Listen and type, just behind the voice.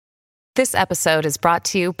This episode is brought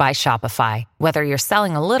to you by Shopify. Whether you're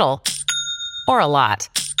selling a little or a lot,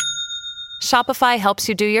 Shopify helps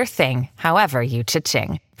you do your thing, however you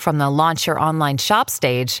cha-ching. From the launch your online shop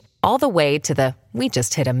stage, all the way to the we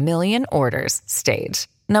just hit 1 million orders stage.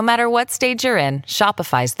 No matter what stage you're in,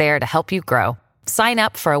 Shopify's there to help you grow. Sign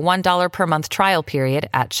up for a $1 per month trial period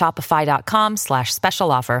at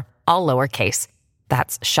shopify.com/special offer, all lowercase.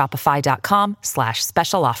 That's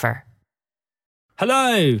shopify.com/special offer.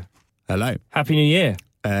 Hello. Hello. Happy New Year.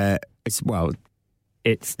 It's nearly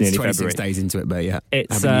 26 February. days into it, but yeah.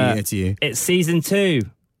 It's Happy New Year to you. It's season 2.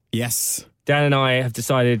 Yes. Dan and I have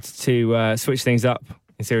decided to switch things up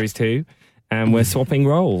in series 2, and we're swapping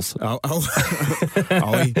roles. Oh.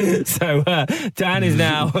 Are we? So Dan is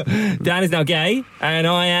now gay, and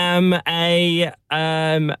I am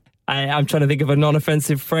I'm trying to think of a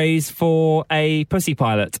non-offensive phrase for a pussy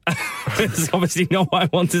pilot. It's obviously not what I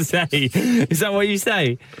want to say. Is that what you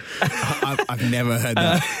say? I've never heard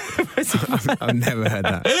that. I've never heard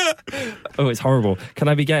that. Oh, it's horrible. Can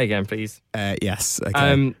I be gay again, please? Yes.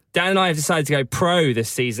 Okay. Dan and I have decided to go pro this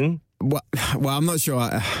season. Well, I'm not sure.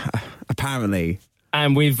 Apparently.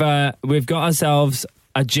 And we've got ourselves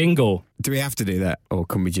a jingle. Do we have to do that, or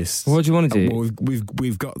can we just? What do you want to do? Well,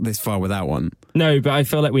 we've got this far without one. No, but I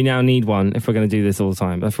feel like we now need one if we're going to do this all the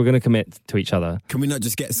time. If we're going to commit to each other. Can we not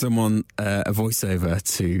just get someone a voiceover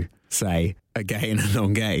to say a gay and a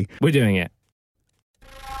non-gay? We're doing it.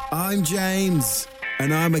 I'm James,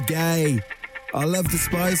 and I'm a gay. I love the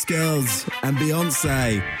Spice Girls and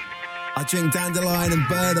Beyonce. I drink dandelion and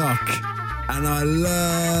burdock, and I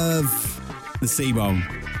love the C-bomb,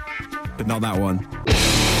 but not that one.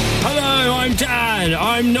 Hello, I'm Dan.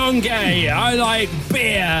 I'm non-gay. I like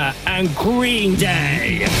beer and Green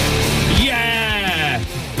Day. Yeah!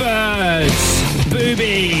 Birds,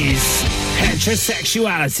 boobies,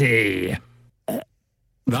 heterosexuality.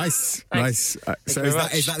 Nice. So is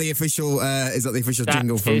that the official That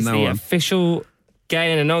jingle from is now the on? official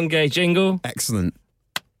gay and a non-gay jingle. Excellent.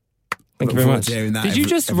 Thank you very much. Did you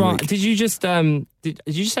just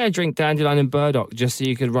say I drink dandelion and burdock just so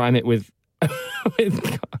you could rhyme it with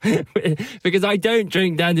because I don't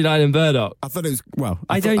drink dandelion and burdock. I thought it was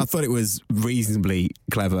I thought it was reasonably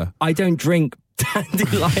clever. I don't drink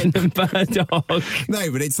dandelion and burdock.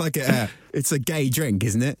 No, but it's like a gay drink,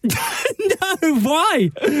 isn't it? No, why?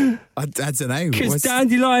 I don't know. Because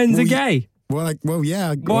dandelions are gay. Well,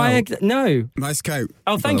 yeah. Why? No. Nice coat.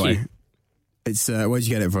 Oh, thank you. Way. It's where'd you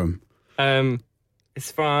get it from?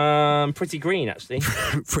 It's from Pretty Green, actually.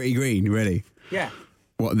 Pretty Green, really? Yeah.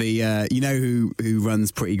 What the you know who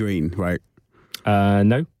runs Pretty Green, right?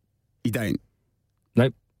 No. You don't?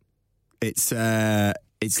 Nope. It's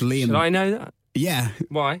Liam. Should I know that? Yeah.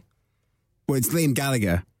 Why? Well, it's Liam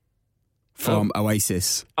Gallagher from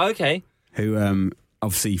Oasis. Okay. Who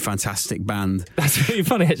obviously fantastic band. That's really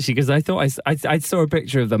funny actually, because I thought I saw a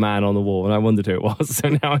picture of the man on the wall and I wondered who it was. So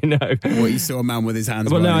now I know. Well, you saw a man with his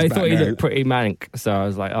hands. Well, no, I his thought he back, looked pretty mank, so I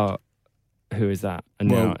was like, oh, who is that? And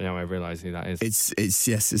now I realise who that is. It's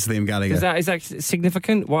Liam Gallagher. Is that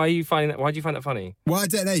significant? Why do you find that funny? Well, I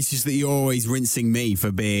don't know. It's just that you're always rinsing me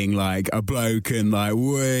for being like a bloke and like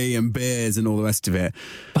wee and beers and all the rest of it.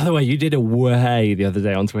 By the way, you did a way the other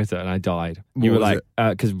day on Twitter and I died. You were like,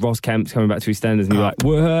 because Ross Kemp's coming back to EastEnders and you're like,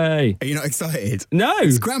 way. Are you not excited? No.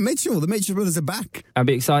 It's Grant Mitchell. The Mitchell brothers are back. I'd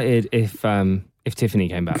be excited if Tiffany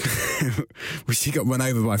came back. Well, she got run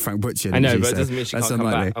over by Frank Butcher. I know, but it doesn't mean she can't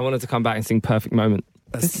come back. I wanted to come back and sing Perfect Moment.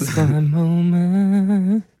 This is my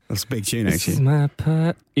moment. That's a big tune, this actually. Is my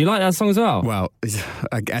You like that song as well? Well,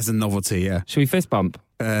 as a novelty, yeah. Should we fist bump?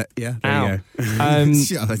 Yeah, there Ow. you go.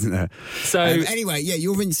 Shut up, isn't there? So anyway, yeah,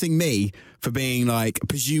 you're rinsing me for being like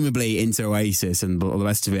presumably into Oasis and all the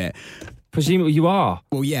rest of it. Presumably you are.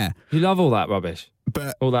 Well, yeah. You love all that rubbish.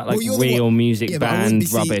 But all that real music band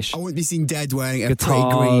rubbish. I wouldn't be seen dead wearing guitars a Pretty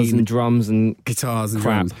Green and drums and guitars and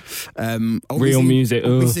crap. Drums. Real music. I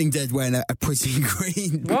wouldn't be seen dead wearing a Pretty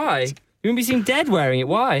Green. Why? You wouldn't be seen dead wearing it.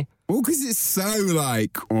 Why? Well, because it's so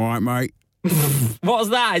like, all right, mate. What's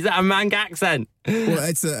that? Is that a Manc accent? Well,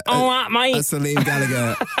 it's all right, mate. That's a Liam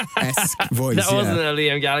Gallagher-esque voice. That wasn't a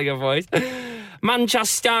Liam Gallagher voice.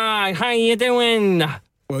 Manchester, how you doing?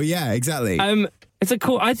 Well, yeah, exactly. I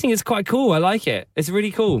think it's quite cool. I like it. It's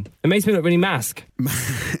really cool. It makes me look really mask.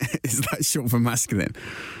 Is that short for masculine?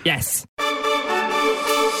 Yes.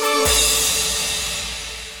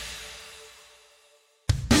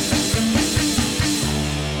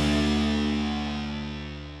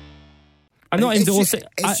 I'm not It's endorsing.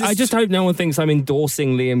 just- I just hope no one thinks I'm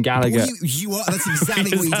endorsing Liam Gallagher. Well, you are. That's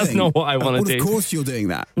exactly what you're That's doing. not what I wanna Well, do. Of course you're doing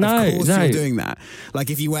that. No, of course no. you're doing that. Like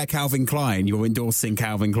if you wear Calvin Klein, you're endorsing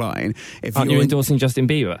Calvin Klein. If Aren't you're you endorsing Justin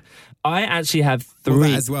Bieber? I actually have Well,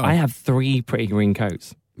 three. that as well. I have 3 Pretty Green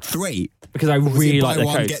coats three, because I was really it like buy their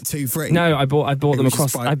one coats. get two free? No, I bought them was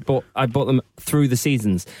just across. buy- I bought them through the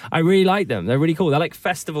seasons. I really like them. They're really cool. They're like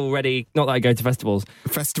festival ready. Not that I go to festivals.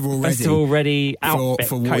 Festival ready. Festival ready outfit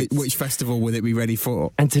for coats. which festival would it be ready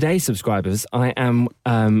for? And today, subscribers, I'm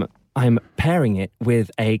pairing it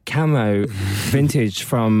with a camo vintage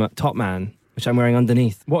from Top Man, which I'm wearing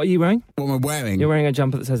underneath. What are you wearing? What am I wearing? You're wearing a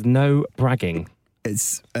jumper that says "No bragging."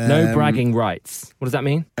 It's No bragging rights. What does that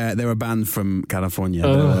mean? They're a band from California.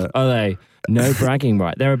 Are they? No bragging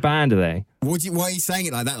right. They're a band, are they? Why are you saying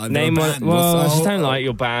it like that? Like Name they're a one. band? Well, I What's- just don't like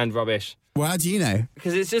your band rubbish. Well, how do you know?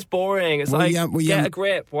 Because it's just boring. It's Well, like, yeah, well, get yeah. a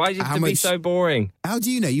grip. Why do you have How to be much- so boring? How do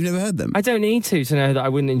you know? You've never heard them? I don't need to know that I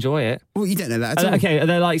wouldn't enjoy it. Well, you don't know that at all. Okay, are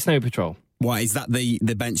they like Snow Patrol? Why is that the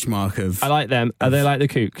benchmark of? I like them. Are they like the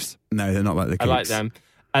Kooks? No, they're not like the Kooks. I like them.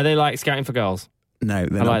 Are they like Scouting for Girls? No,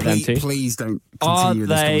 they're I not. like them please, too. Please don't Are continue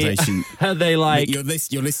this they? conversation. Are they like?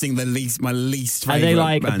 You're listing my least Are favorite. they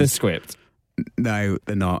like bands. the Script? No,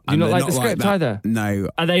 they're not. Do you not And they're like the Script that. either? No.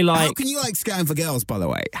 Are they like? How can you like Scouting for Girls? By the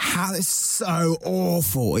way, how it's so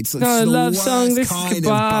awful. It's No, the love worst song. This kind is of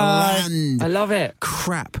goodbye. bland I love it.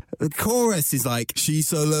 crap. The chorus is like, she's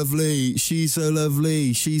so lovely, she's so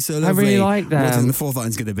lovely, she's so lovely. really like them. What do you think the fourth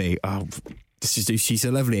line's going to be? Oh, let's just do She's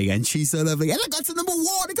So Lovely again. She's so lovely. And it got to number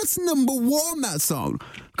 1. It got to number 1, that song.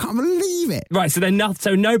 Can't believe it. Right, so they're not.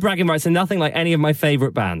 So no bragging rights. So nothing like any of my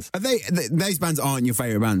favourite bands. Are those bands aren't your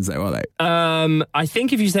favourite bands, though, are they? I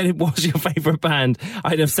think if you said it was your favourite band,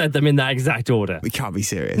 I'd have said them in that exact order. We can't be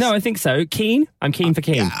serious. No, I think so. Keen. I'm keen for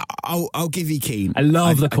Keen. Yeah, I'll give you Keen. I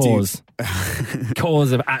love The do. Cause.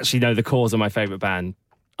 Cause of actually no, The Cause are my favourite band.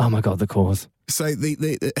 Oh my god, The Cause. So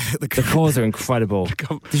The Cause are incredible.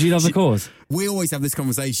 Did you love The Cause? we always have this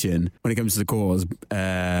conversation when it comes to the Cause.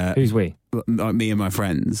 Who's we? Like me and my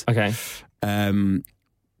friends. Okay.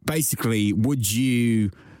 Basically, would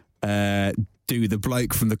you do the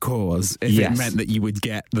bloke from the Cause if Yes. it meant that you would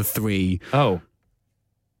get the 3 Oh,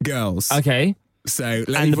 girls? okay. So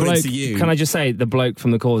let And me the put bloke, it to you. can I just say, the bloke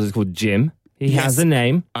from The Cause is called Jim. He Yes. has a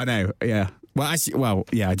name. I know. Yeah. Well, actually,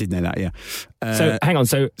 yeah, I did know that. Yeah. So hang on.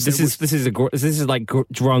 So this is like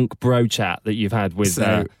drunk bro chat that you've had with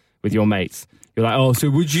your mates. You're like, oh, so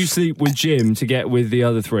would you sleep with Jim to get with the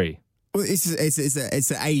other 3? well,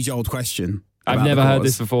 it's an age old question. I've about never the heard Cause.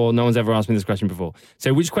 this before. No one's ever asked me this question before.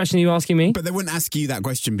 So which question are you asking me? But they wouldn't ask you that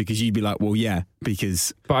question because you'd be like, well, yeah,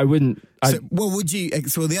 because. But I wouldn't. Would you?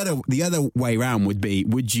 So the other way round would be: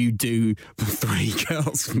 would you do the 3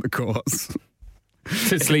 girls from the Cause?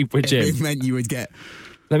 To sleep with Jim. It meant you would get.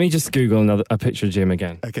 Let me just Google a picture of Jim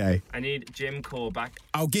again. Okay. I need Jim Core back.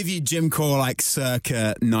 I'll give you Jim Core like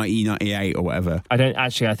circa 1998 or whatever. I don't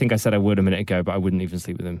actually. I think I said I would a minute ago, but I wouldn't even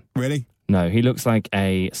sleep with him. Really? No, he looks like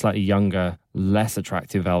a slightly younger, less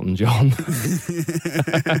attractive Elton John.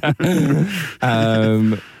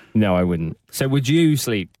 No, I wouldn't. So would you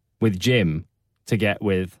sleep with Jim to get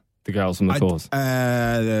with the girls from the Cause?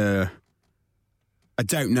 I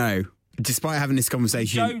don't know. Despite having this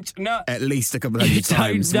conversation Don't know. at least a couple of hundred don't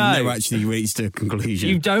times, know. we've never actually reached a conclusion.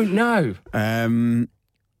 You don't know.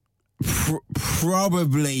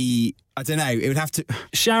 Probably, I don't know. It would have to.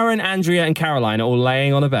 Sharon, Andrea, and Caroline are all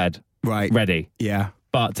laying on a bed, Right. ready. Yeah.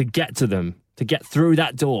 But to get to them, to get through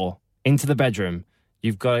that door into the bedroom,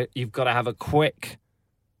 you've got to have a quick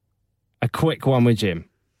one with Jim.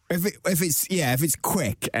 If it's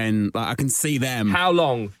quick and like I can see them. How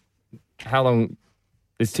long? How long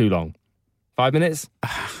is too long? 5 minutes?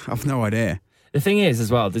 I've no idea. The thing is,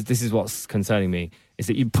 as well, this is what's concerning me, is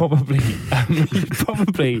that you probably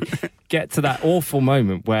get to that awful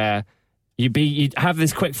moment where you have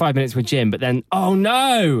this quick 5 minutes with Jim, but then, oh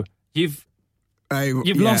no, you've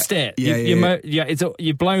lost it.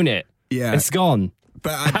 You've blown it. Yeah. It's gone.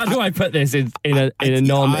 But How do I put this in a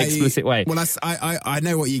non-explicit way? Well, I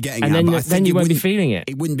know what you're getting And at. then, but I think you it won't be wouldn't- feeling it.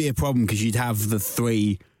 It wouldn't be a problem because you'd have the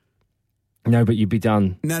 3. No, but you'd be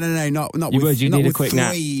done. No, not You with, would. You'd not need a with quick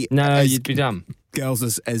nap. 3 No, as you'd be done. girls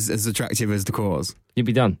as attractive as the Cause. You'd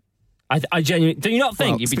be done. I genuinely... Do you not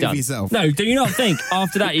think Well, you'd be speak done? for yourself. No, do you not think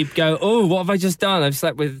after that you'd go, oh, what have I just done? I've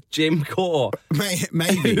slept with Jim Core.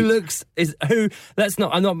 Maybe.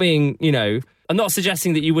 I'm not being, I'm not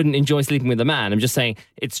suggesting that you wouldn't enjoy sleeping with a man. I'm just saying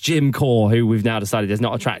it's Jim Core who we've now decided is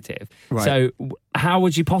not attractive. Right. So how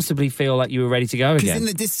would you possibly feel like you were ready to go Because again? in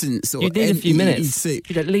the distance, or You'd need a few minutes. you'd see-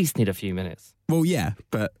 You'd at least need a few minutes. well, yeah,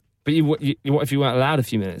 but But what if you weren't allowed a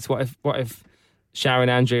few minutes? What if Sharon,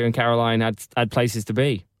 Andrew, and Caroline had places to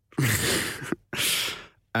be.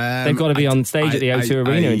 They've got to be on stage at the O2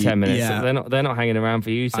 Arena in 10 minutes. Yeah. So they're not hanging around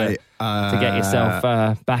for you to get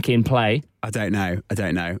yourself back in play. I don't know.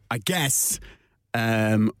 I guess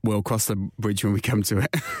we'll cross the bridge when we come to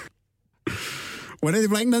it. When are they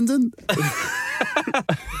playing London?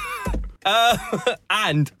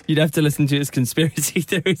 And you'd have to listen to his conspiracy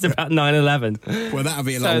theories about 9/11. Well, that'll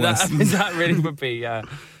be a lot worse. That really would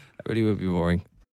be boring.